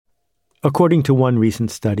According to one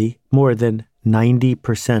recent study, more than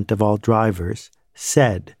 90% of all drivers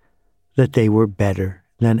said that they were better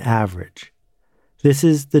than average. This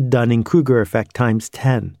is the Dunning-Kruger effect times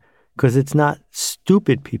 10, because it's not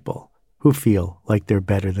stupid people who feel like they're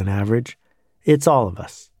better than average. It's all of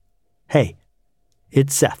us. Hey,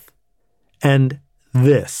 it's Seth, and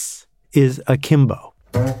this is Akimbo.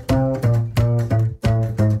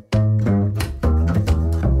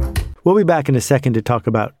 We'll be back in a second to talk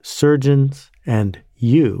about surgeons and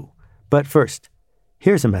you. But first,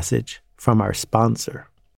 here's a message from our sponsor.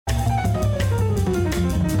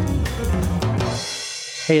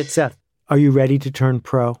 Hey, it's Seth. Are you ready to turn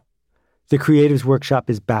pro? The Creatives Workshop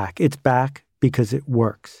is back. It's back because it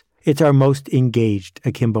works. It's our most engaged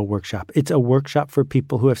Akimbo workshop. It's a workshop for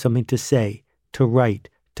people who have something to say, to write,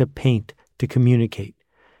 to paint, to communicate.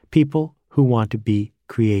 People who want to be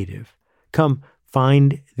creative. Come,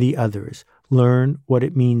 find the others. Learn what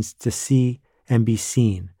it means to see and be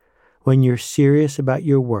seen. When you're serious about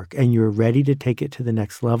your work and you're ready to take it to the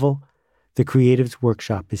next level, the Creatives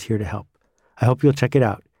Workshop is here to help. I hope you'll check it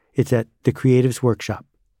out. It's at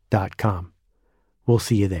thecreativesworkshop.com. We'll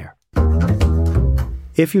see you there.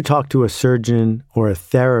 If you talk to a surgeon or a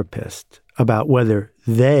therapist about whether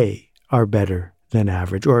they are better than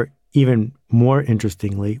average, or even more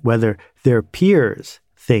interestingly, whether their peers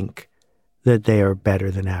think that they are better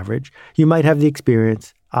than average, you might have the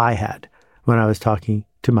experience I had when I was talking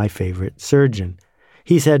to my favorite surgeon.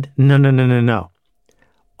 He said, no.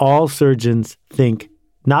 All surgeons think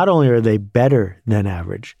not only are they better than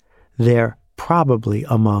average, they're probably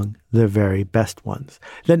among the very best ones.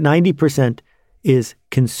 That 90% is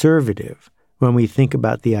conservative when we think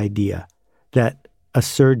about the idea that a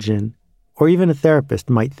surgeon or even a therapist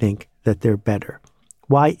might think that they're better.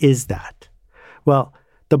 Why is that? Well,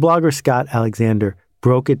 the blogger Scott Alexander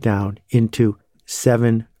broke it down into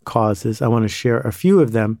 7 causes. I want to share a few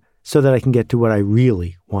of them so that I can get to what I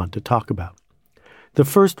really want to talk about. The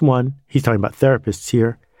first one, he's talking about therapists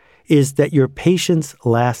here, is that your patient's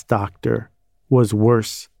last doctor was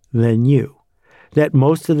worse than you. That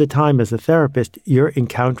most of the time as a therapist, you're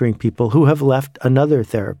encountering people who have left another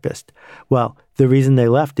therapist. Well, the reason they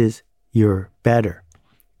left is you're better.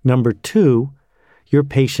 Number 2, your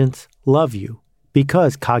patients love you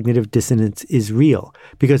because cognitive dissonance is real,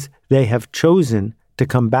 because they have chosen to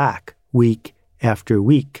come back week after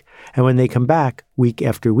week. And when they come back week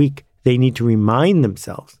after week, they need to remind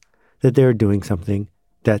themselves that they're doing something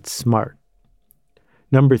that's smart.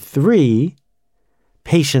 Number 3,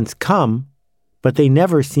 patients come, but they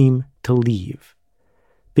never seem to leave.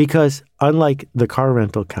 Because unlike the car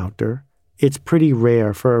rental counter, it's pretty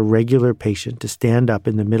rare for a regular patient to stand up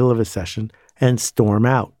in the middle of a session and storm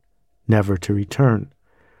out, never to return.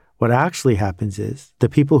 What actually happens is the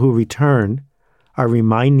people who return are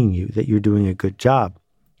reminding you that you're doing a good job.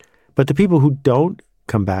 But the people who don't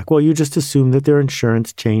come back, well, you just assume that their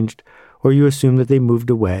insurance changed, or you assume that they moved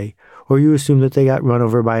away, or you assume that they got run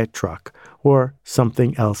over by a truck, or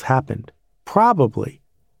something else happened. Probably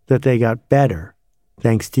that they got better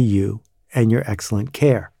thanks to you and your excellent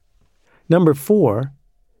care. Number 4,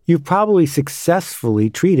 you've probably successfully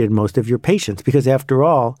treated most of your patients because after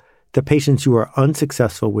all, the patients you are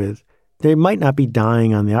unsuccessful with, they might not be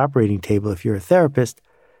dying on the operating table if you're a therapist,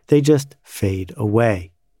 they just fade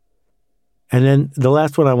away. And then the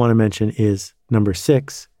last one I want to mention is number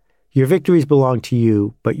 6, your victories belong to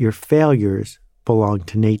you, but your failures belong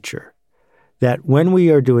to nature. That when we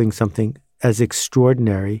are doing something as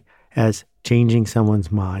extraordinary as changing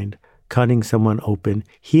someone's mind, cutting someone open,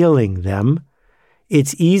 healing them,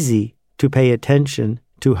 it's easy to pay attention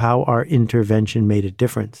to how our intervention made a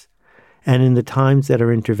difference. And in the times that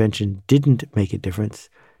our intervention didn't make a difference,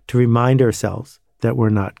 to remind ourselves that we're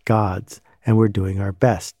not gods and we're doing our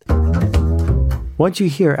best. Once you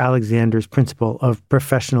hear Alexander's principle of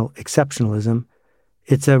professional exceptionalism,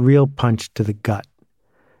 it's a real punch to the gut.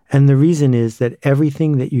 And the reason is that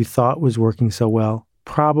everything that you thought was working so well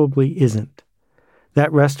probably isn't.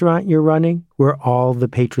 That restaurant you're running, where all the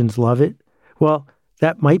patrons love it, well,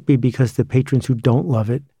 that might be because the patrons who don't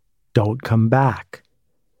love it don't come back.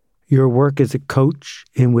 Your work as a coach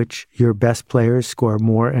in which your best players score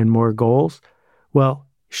more and more goals, well,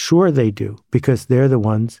 sure they do, because they're the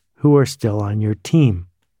ones who are still on your team.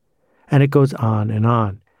 And it goes on and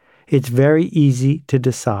on. It's very easy to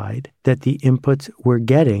decide that the inputs we're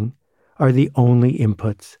getting are the only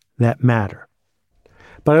inputs that matter.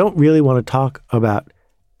 But I don't really want to talk about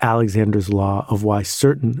Alexander's law of why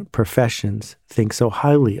certain professions think so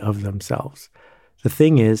highly of themselves. The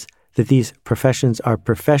thing is that these professions are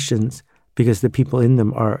professions because the people in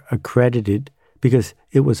them are accredited, because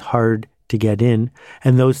it was hard to get in,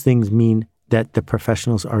 and those things mean that the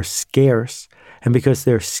professionals are scarce, and because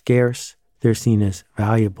they're scarce, they're seen as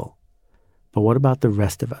valuable. But what about the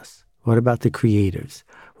rest of us? What about the creatives?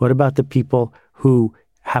 What about the people who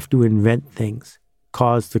have to invent things,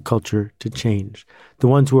 cause the culture to change? The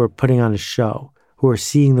ones who are putting on a show, who are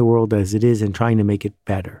seeing the world as it is and trying to make it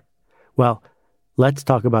better. Well, let's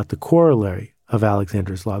talk about the corollary of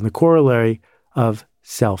Alexander's Law, and the corollary of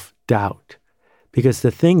self-doubt. Because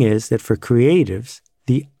the thing is that for creatives,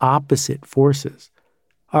 the opposite forces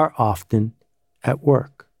are often at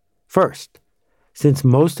work. First, since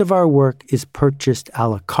most of our work is purchased a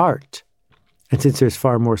la carte, and since there's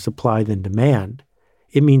far more supply than demand,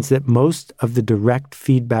 it means that most of the direct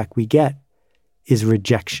feedback we get is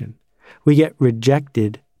rejection. We get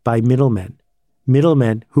rejected by middlemen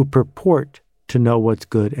who purport to know what's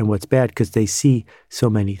good and what's bad because they see so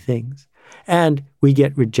many things. And we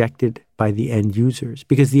get rejected by the end users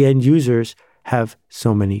because the end users have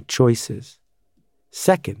so many choices.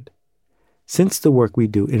 Second, since the work we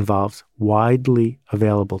do involves widely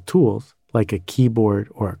available tools like a keyboard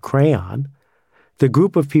or a crayon, the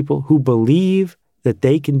group of people who believe that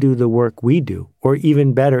they can do the work we do, or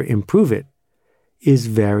even better, improve it, is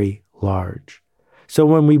very large. So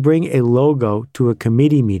when we bring a logo to a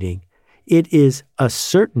committee meeting, it is a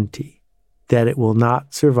certainty that it will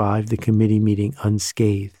not survive the committee meeting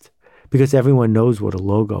unscathed, because everyone knows what a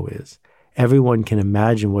logo is. Everyone can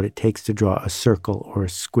imagine what it takes to draw a circle or a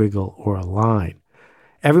squiggle or a line.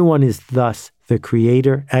 Everyone is thus the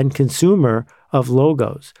creator and consumer of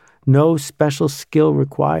logos. No special skill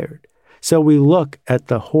required. So we look at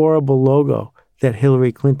the horrible logo that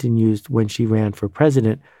Hillary Clinton used when she ran for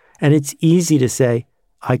president, and it's easy to say,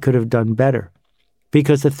 I could have done better,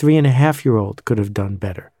 because a 3.5-year-old could have done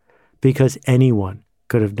better, because anyone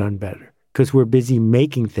could have done better, because we're busy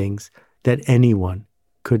making things that anyone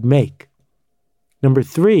could make. Number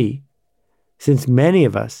 3, since many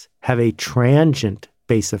of us have a transient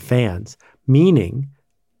base of fans, meaning,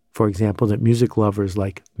 for example, that music lovers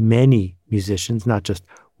like many musicians, not just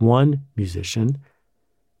one musician,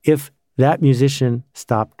 if that musician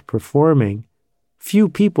stopped performing, few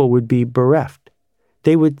people would be bereft.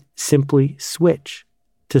 They would simply switch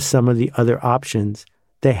to some of the other options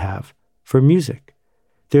they have for music.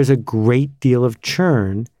 There's a great deal of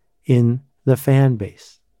churn in the fan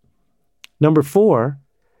base. Number 4,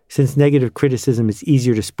 since negative criticism is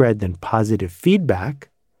easier to spread than positive feedback,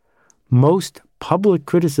 most public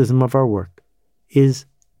criticism of our work is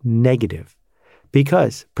negative.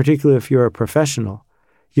 Because, particularly if you're a professional,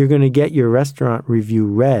 you're going to get your restaurant review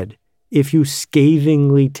read if you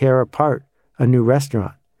scathingly tear apart a new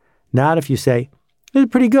restaurant. Not if you say,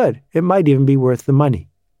 it's pretty good, it might even be worth the money.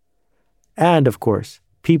 And, of course,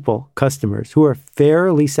 customers who are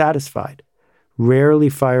fairly satisfied, rarely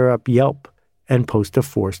fire up Yelp and post a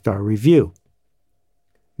 4-star review.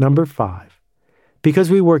 Number 5, because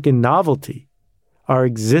we work in novelty, our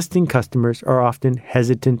existing customers are often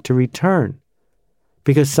hesitant to return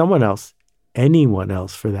because someone else, anyone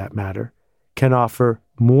else for that matter, can offer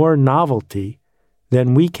more novelty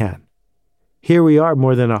than we can. Here we are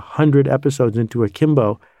more than 100 episodes into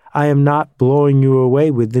Akimbo. I am not blowing you away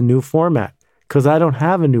with the new format because I don't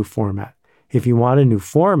have a new format. If you want a new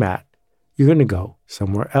format, you're going to go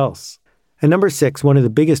somewhere else. And number 6, one of the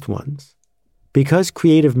biggest ones, because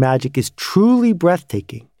creative magic is truly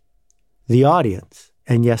breathtaking, the audience,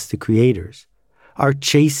 and yes, the creators, are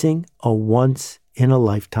chasing a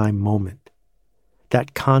once-in-a-lifetime moment.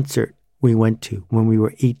 That concert we went to when we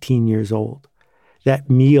were 18 years old, that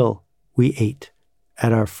meal we ate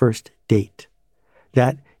at our first date,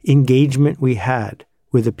 that engagement we had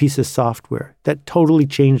with a piece of software that totally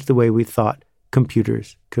changed the way we thought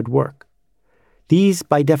computers could work. These,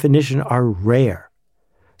 by definition, are rare.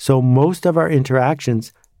 So most of our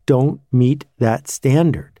interactions don't meet that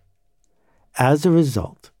standard. As a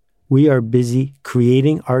result, we are busy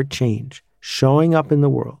creating our change, showing up in the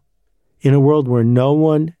world, in a world where no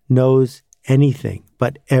one knows anything,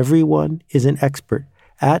 but everyone is an expert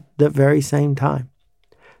at the very same time,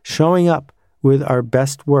 showing up with our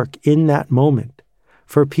best work in that moment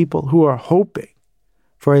for people who are hoping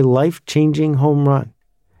for a life-changing home run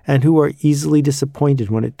and who are easily disappointed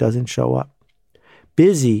when it doesn't show up.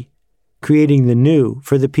 Busy creating the new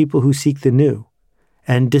for the people who seek the new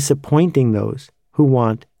and disappointing those who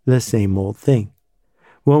want the same old thing.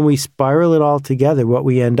 When we spiral it all together, what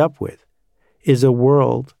we end up with is a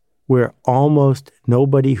world where almost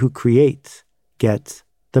nobody who creates gets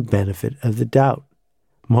the benefit of the doubt.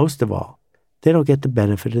 Most of all, they don't get the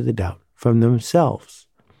benefit of the doubt from themselves.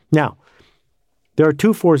 Now, there are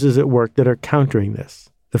 2 forces at work that are countering this.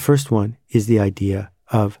 The first one is the idea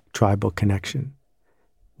of tribal connection.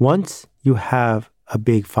 Once you have a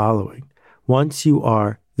big following, once you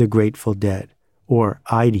are the Grateful Dead or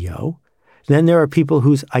IDEO, then there are people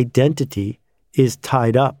whose identity is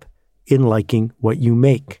tied up in liking what you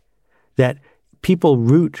make. That people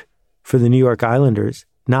root for the New York Islanders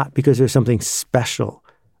not because there's something special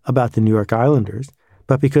about the New York Islanders,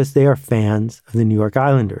 but because they are fans of the New York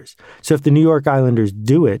Islanders. So if the New York Islanders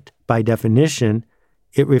do it, by definition,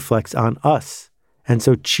 it reflects on us. And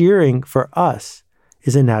so cheering for us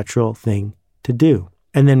is a natural thing to do.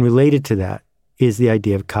 And then related to that is the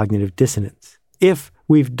idea of cognitive dissonance. If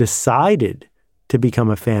we've decided to become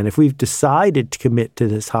a fan, if we've decided to commit to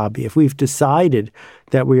this hobby, if we've decided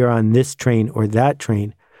that we are on this train or that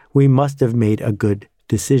train, we must have made a good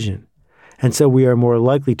decision. And so we are more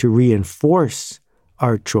likely to reinforce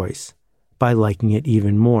our choice by liking it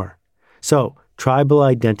even more. So tribal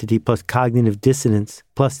identity plus cognitive dissonance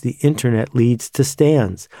plus the internet leads to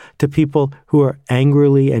stands, to people who are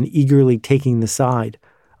angrily and eagerly taking the side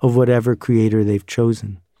of whatever creator they've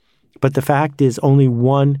chosen. But the fact is only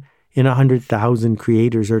 1 in 100,000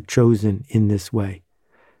 creators are chosen in this way.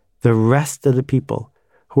 The rest of the people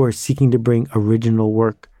who are seeking to bring original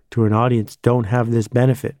work to an audience don't have this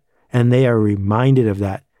benefit, and they are reminded of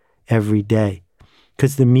that every day.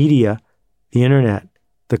 Because the media, the internet,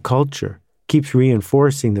 the culture keeps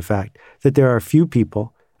reinforcing the fact that there are a few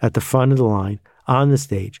people at the front of the line on the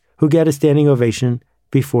stage who get a standing ovation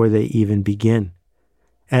before they even begin.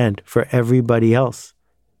 And for everybody else,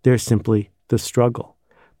 there's simply the struggle.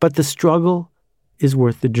 But the struggle is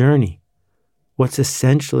worth the journey. What's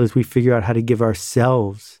essential is we figure out how to give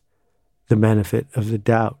ourselves the benefit of the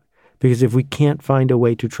doubt. Because if we can't find a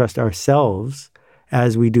way to trust ourselves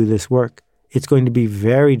as we do this work, it's going to be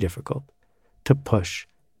very difficult to push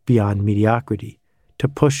beyond mediocrity, to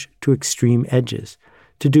push to extreme edges,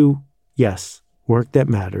 to do, yes, work that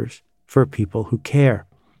matters for people who care.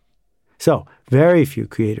 So, very few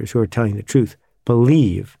creators who are telling the truth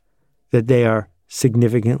believe that they are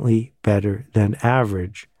significantly better than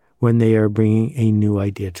average when they are bringing a new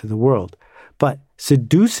idea to the world. But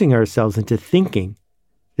seducing ourselves into thinking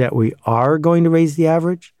that we are going to raise the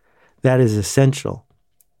average, that is essential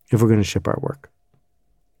if we're going to ship our work.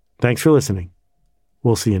 Thanks for listening.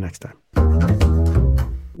 We'll see you next time.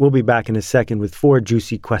 We'll be back in a second with 4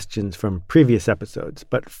 juicy questions from previous episodes.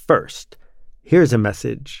 But first, here's a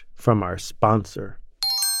message from our sponsor.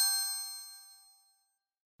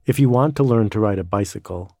 If you want to learn to ride a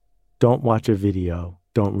bicycle, don't watch a video,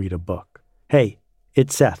 don't read a book. Hey,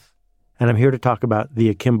 it's Seth, and I'm here to talk about the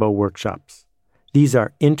Akimbo workshops. These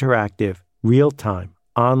are interactive, real-time,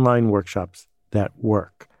 online workshops that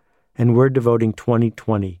work. And we're devoting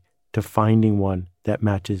 2020 to finding one that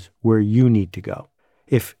matches where you need to go.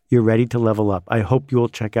 If you're ready to level up, I hope you'll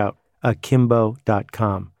check out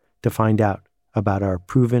akimbo.com to find out about our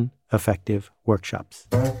proven effective workshops.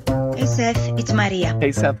 Hey, Seth, it's Maria.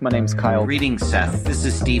 Hey, Seth, my name's Kyle. Greetings, Seth. This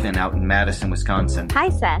is Steven out in Madison, Wisconsin. Hi,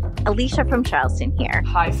 Seth. Alicia from Charleston here.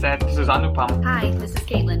 Hi, Seth. This is Anupam. Hi, this is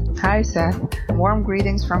Caitlin. Hi, Seth. Warm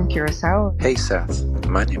greetings from Curacao. Hey, Seth.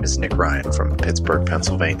 My name is Nick Ryan from Pittsburgh,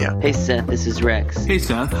 Pennsylvania. Hey, Seth. This is Rex. Hey,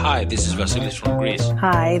 Seth. Hi, this is Vasilis from Greece.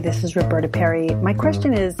 Hi, this is Roberta Perry. My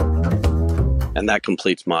question is... And that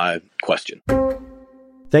completes my question.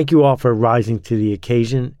 Thank you all for rising to the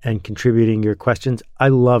occasion and contributing your questions. I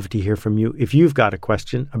love to hear from you. If you've got a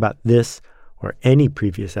question about this or any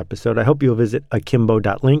previous episode, I hope you'll visit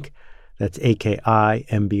akimbo.link, that's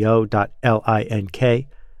akimbo.link,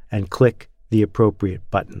 and click the appropriate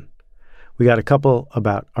button. We got a couple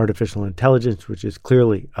about artificial intelligence, which is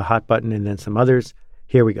clearly a hot button, and then some others.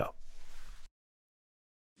 Here we go.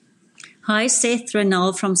 Hi, Seth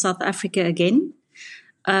Renal from South Africa again.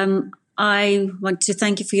 I want to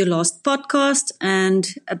thank you for your last podcast and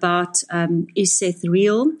about is Seth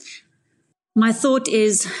real? My thought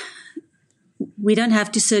is we don't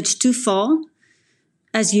have to search too far.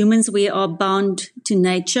 As humans, we are bound to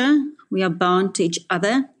nature. We are bound to each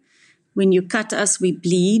other. When you cut us, we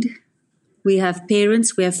bleed. We have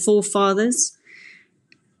parents. We have forefathers.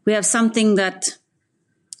 We have something that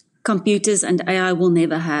computers and AI will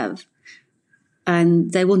never have.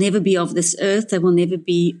 And they will never be of this earth. They will never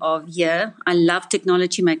be of here. I love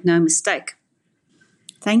technology, make no mistake.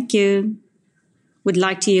 Thank you. Would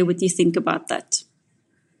like to hear what you think about that.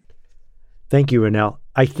 Thank you, Renelle.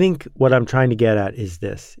 I think what I'm trying to get at is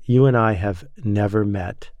this. You and I have never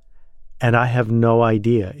met, and I have no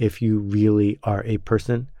idea if you really are a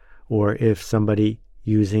person or if somebody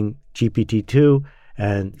using GPT-2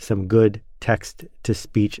 and some good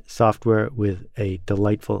text-to-speech software with a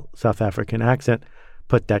delightful South African accent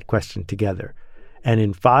put that question together. And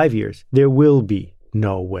in 5 years, there will be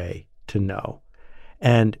no way to know.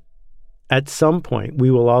 And at some point, we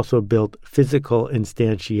will also build physical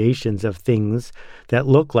instantiations of things that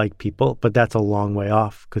look like people, but that's a long way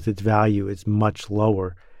off because its value is much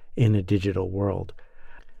lower in a digital world.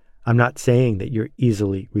 I'm not saying that you're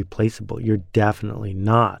easily replaceable. You're definitely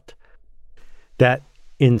not. That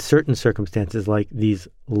in certain circumstances, like these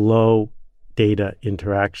low data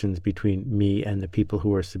interactions between me and the people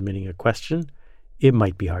who are submitting a question, it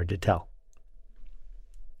might be hard to tell.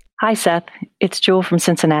 Hi, Seth. It's Jewel from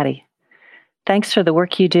Cincinnati. Thanks for the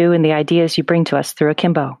work you do and the ideas you bring to us through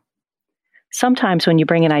Akimbo. Sometimes when you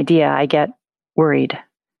bring an idea, I get worried.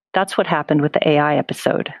 That's what happened with the AI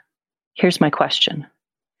episode. Here's my question.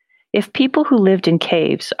 If people who lived in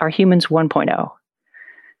caves are humans 1.0,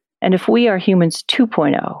 and if we are humans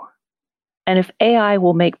 2.0, and if AI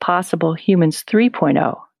will make possible humans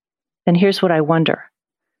 3.0, then here's what I wonder.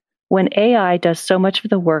 When AI does so much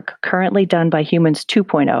of the work currently done by humans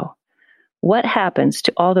 2.0, what happens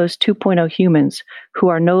to all those 2.0 humans who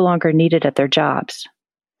are no longer needed at their jobs?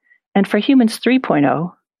 And for humans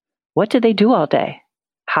 3.0, what do they do all day?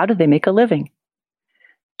 How do they make a living?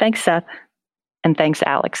 Thanks, Seth. And thanks,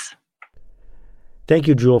 Alex. Thank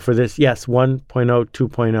you, Jewel, for this. Yes, 1.0,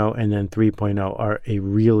 2.0, and then 3.0 are a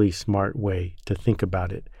really smart way to think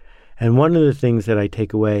about it. And one of the things that I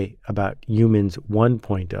take away about humans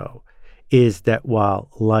 1.0 is that while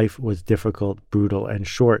life was difficult, brutal, and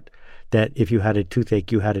short, that if you had a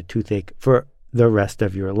toothache, you had a toothache for the rest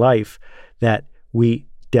of your life, that we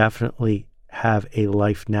definitely have a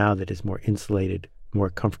life now that is more insulated, more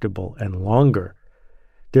comfortable, and longer.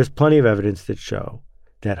 There's plenty of evidence that show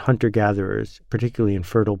that hunter-gatherers, particularly in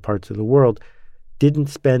fertile parts of the world, didn't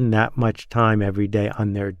spend that much time every day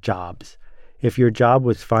on their jobs. If your job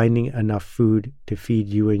was finding enough food to feed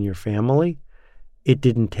you and your family, it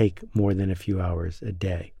didn't take more than a few hours a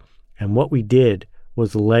day. And what we did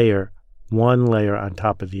was layer one layer on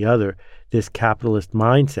top of the other, this capitalist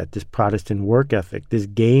mindset, this Protestant work ethic, this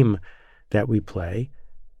game that we play,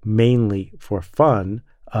 mainly for fun,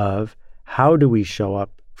 of how do we show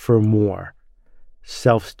up for more?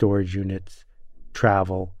 Self-storage units,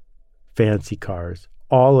 travel, fancy cars,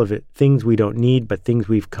 all of it, things we don't need, but things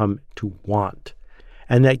we've come to want.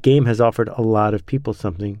 And that game has offered a lot of people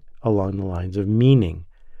something along the lines of meaning.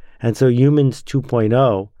 And so humans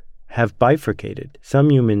 2.0 have bifurcated.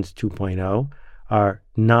 Some humans 2.0 are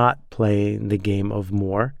not playing the game of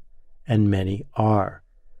more, and many are.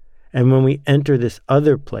 And when we enter this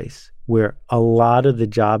other place where a lot of the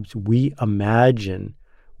jobs we imagine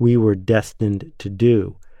we were destined to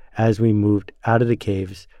do as we moved out of the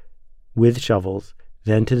caves with shovels,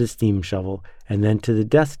 then to the steam shovel, and then to the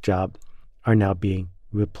desk job, are now being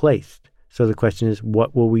replaced. So the question is,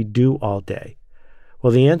 what will we do all day?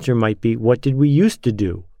 Well, the answer might be, what did we used to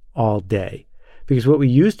do all day? Because what we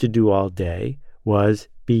used to do all day was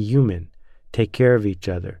be human, take care of each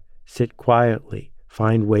other, sit quietly,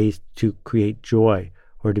 find ways to create joy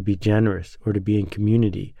or to be generous or to be in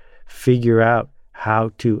community, figure out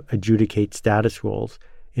how to adjudicate status roles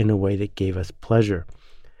in a way that gave us pleasure.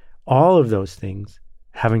 All of those things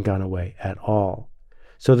haven't gone away at all.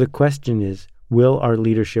 So the question is, will our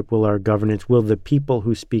leadership, will our governance, will the people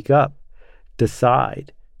who speak up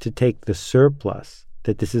decide to take the surplus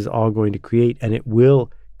that this is all going to create, and it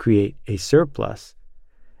will create a surplus,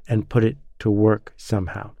 and put it to work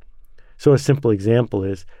somehow? So a simple example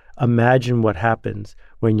is, imagine what happens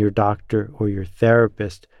when your doctor or your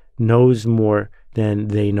therapist knows more than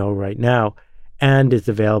they know right now and is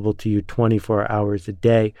available to you 24 hours a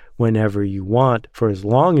day whenever you want, for as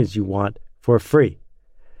long as you want, for free.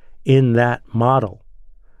 In that model,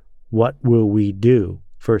 what will we do?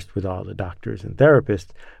 First, with all the doctors and therapists,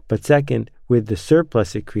 but second, with the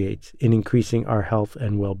surplus it creates in increasing our health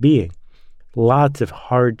and well-being. Lots of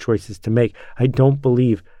hard choices to make. I don't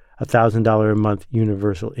believe $1,000 a month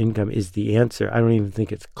universal income is the answer. I don't even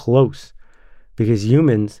think it's close, because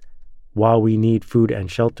humans, while we need food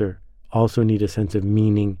and shelter, also need a sense of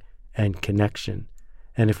meaning and connection.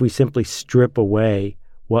 And if we simply strip away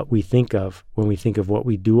what we think of when we think of what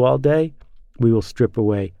we do all day, we will strip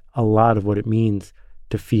away a lot of what it means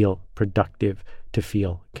to feel productive, to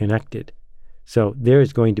feel connected. So there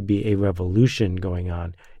is going to be a revolution going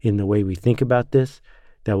on in the way we think about this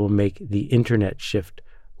that will make the internet shift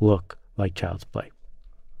look like child's play.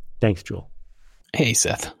 Thanks, Jewel. Hey,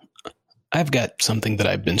 Seth. I've got something that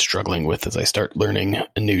I've been struggling with as I start learning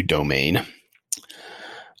a new domain.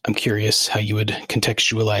 I'm curious how you would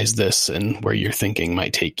contextualize this and where your thinking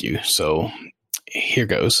might take you. So here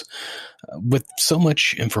goes. With so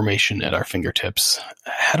much information at our fingertips,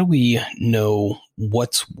 how do we know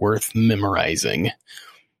what's worth memorizing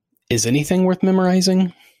Is anything worth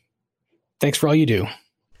memorizing? Thanks for all you do.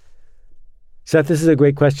 Seth, this is a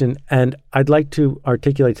great question, and I'd like to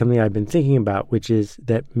articulate something I've been thinking about, which is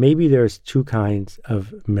that maybe there's two kinds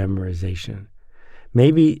of memorization.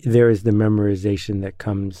 Maybe there is the memorization that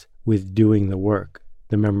comes with doing the work,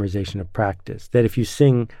 the memorization of practice, that if you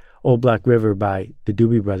sing Old Black River by the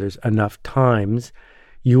Doobie Brothers enough times,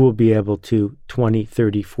 you will be able to, 20,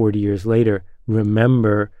 30, 40 years later,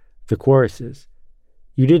 remember the choruses.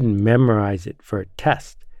 You didn't memorize it for a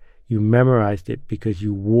test. You memorized it because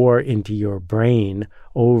you wore into your brain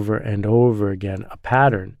over and over again a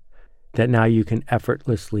pattern that now you can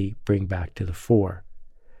effortlessly bring back to the fore.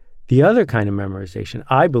 The other kind of memorization,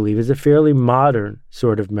 I believe, is a fairly modern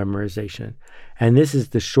sort of memorization. And this is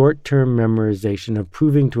the short-term memorization of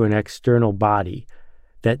proving to an external body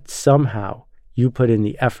that somehow you put in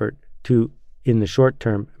the effort to, in the short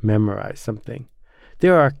term, memorize something.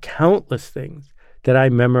 There are countless things that I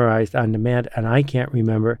memorized on demand, and I can't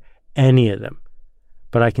remember any of them.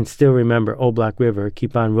 But I can still remember Old Black River,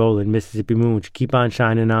 Keep on Rolling, Mississippi Moon, Keep on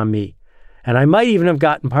Shining on Me. And I might even have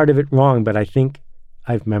gotten part of it wrong, but I think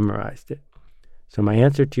I've memorized it. So my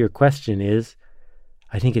answer to your question is,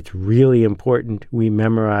 I think it's really important we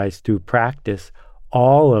memorize through practice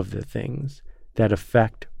all of the things that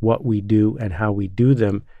affect what we do and how we do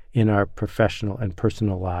them in our professional and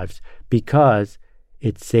personal lives, because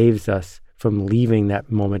it saves us from leaving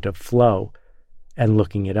that moment of flow and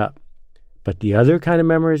looking it up. But the other kind of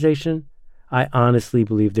memorization, I honestly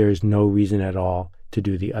believe there is no reason at all to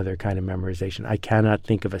do the other kind of memorization. I cannot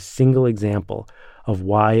think of a single example of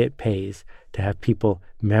why it pays to have people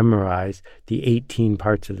memorize the 18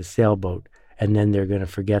 parts of the sailboat and then they're going to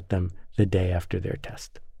forget them the day after their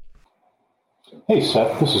test. Hey,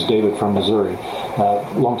 Seth. This is David from Missouri.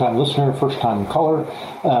 Longtime listener, first-time caller.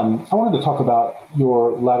 I wanted to talk about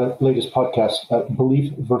your latest podcast,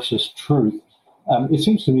 Belief versus Truth. It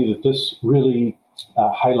seems to me that this really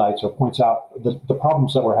highlights or points out the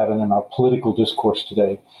problems that we're having in our political discourse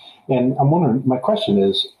today. And I'm wondering, my question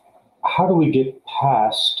is, how do we get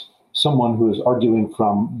past someone who is arguing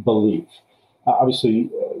from belief? Obviously,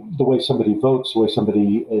 the way somebody votes, the way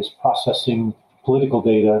somebody is processing political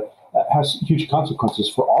data has huge consequences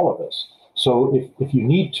for all of us. So if you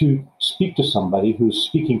need to speak to somebody who's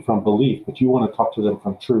speaking from belief, but you want to talk to them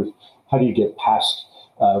from truth, how do you get past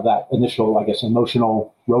that initial,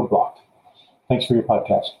 emotional roadblock? Thanks for your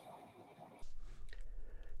podcast.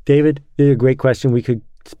 David, this is a great question. We could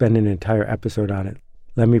spend an entire episode on it.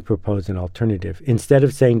 Let me propose an alternative. Instead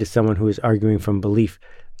of saying to someone who is arguing from belief,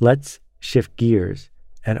 let's shift gears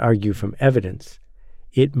and argue from evidence,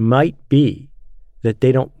 it might be that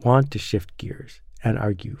they don't want to shift gears and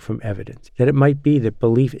argue from evidence. That it might be that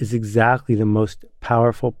belief is exactly the most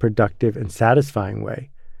powerful, productive, and satisfying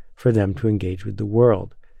way for them to engage with the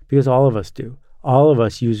world. Because all of us do. All of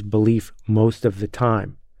us use belief most of the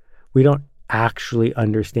time. We don't actually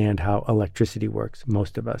understand how electricity works,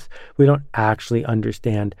 most of us. We don't actually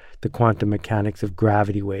understand the quantum mechanics of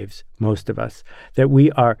gravity waves, most of us. That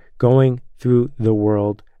we are going through the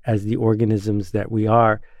world as the organisms that we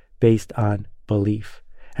are based on belief.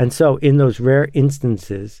 And so in those rare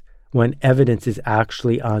instances when evidence is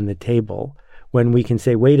actually on the table, when we can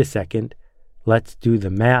say, wait a second, let's do the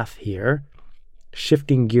math here,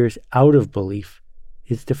 shifting gears out of belief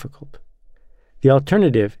is difficult. The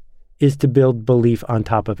alternative is to build belief on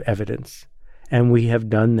top of evidence. And we have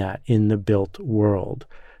done that in the built world.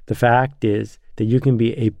 The fact is that you can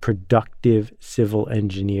be a productive civil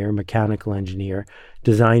engineer, mechanical engineer,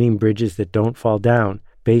 designing bridges that don't fall down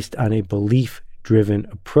based on a belief-driven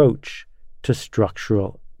approach to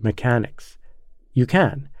structural mechanics. You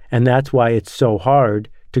can. And that's why it's so hard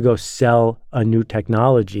to go sell a new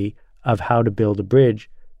technology of how to build a bridge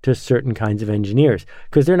to certain kinds of engineers,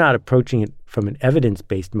 because they're not approaching it from an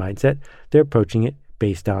evidence-based mindset. They're approaching it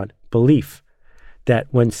based on belief. That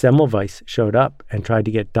when Semmelweis showed up and tried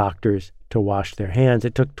to get doctors to wash their hands,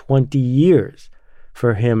 it took 20 years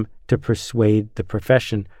for him to persuade the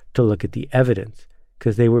profession to look at the evidence,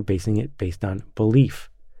 because they were basing it based on belief.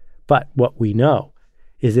 But what we know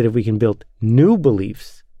is that if we can build new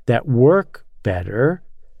beliefs that work better,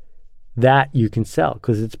 that you can sell,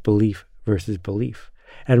 because it's belief versus belief.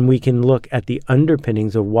 And we can look at the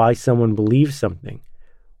underpinnings of why someone believes something.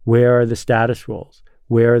 Where are the status roles?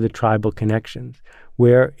 Where are the tribal connections?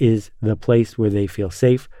 Where is the place where they feel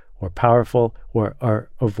safe or powerful or are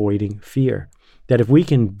avoiding fear? That if we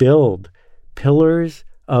can build pillars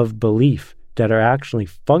of belief that are actually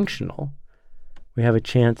functional, we have a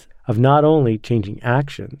chance of not only changing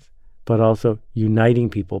actions, but also uniting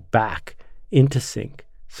people back into sync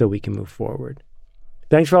so we can move forward.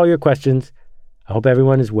 Thanks for all your questions. I hope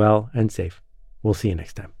everyone is well and safe. We'll see you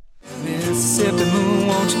next time. Mississippi moon,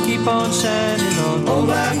 won't you keep on shining on? Oh,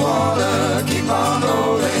 black water, keep on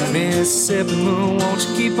rolling. Mississippi moon, won't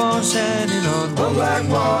you keep on shining on? Oh, black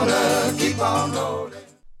water, keep on rolling.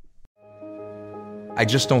 I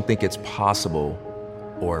just don't think it's possible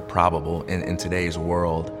or probable in today's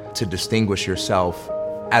world to distinguish yourself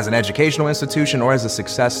as an educational institution or as a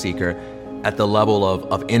success seeker at the level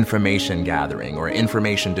of information gathering or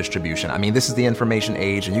information distribution. I mean, this is the information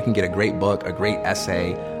age, and you can get a great book, a great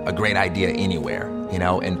essay, a great idea anywhere,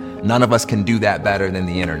 and none of us can do that better than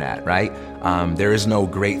the internet, right? There is no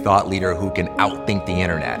great thought leader who can outthink the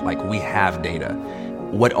internet. Like, we have data.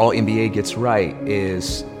 What Alt MBA gets right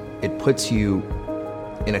is it puts you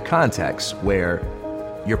in a context where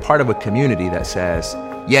you're part of a community that says,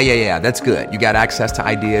 yeah, that's good. You got access to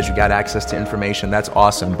ideas, you got access to information, that's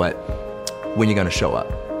awesome, but when are you going to show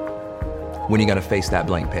up? When are you going to face that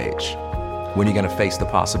blank page? When are you going to face the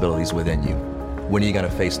possibilities within you? When are you going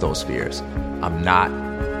to face those fears? I'm not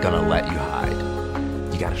going to let you hide.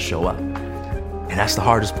 You got to show up. And that's the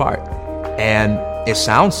hardest part. And it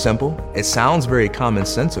sounds simple. It sounds very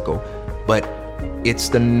commonsensical, but it's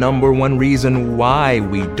the number one reason why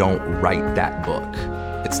we don't write that book.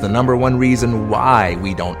 It's the number one reason why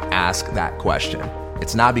we don't ask that question.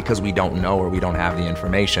 It's not because we don't know or we don't have the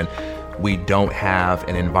information. We don't have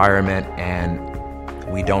an environment and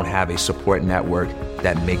we don't have a support network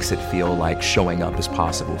that makes it feel like showing up is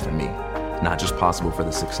possible for me. Not just possible for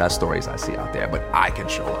the success stories I see out there, but I can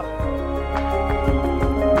show up.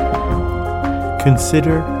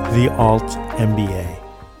 Consider the Alt MBA.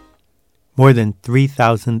 More than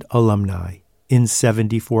 3,000 alumni in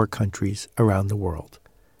 74 countries around the world.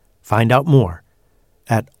 Find out more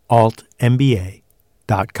at altmba.com.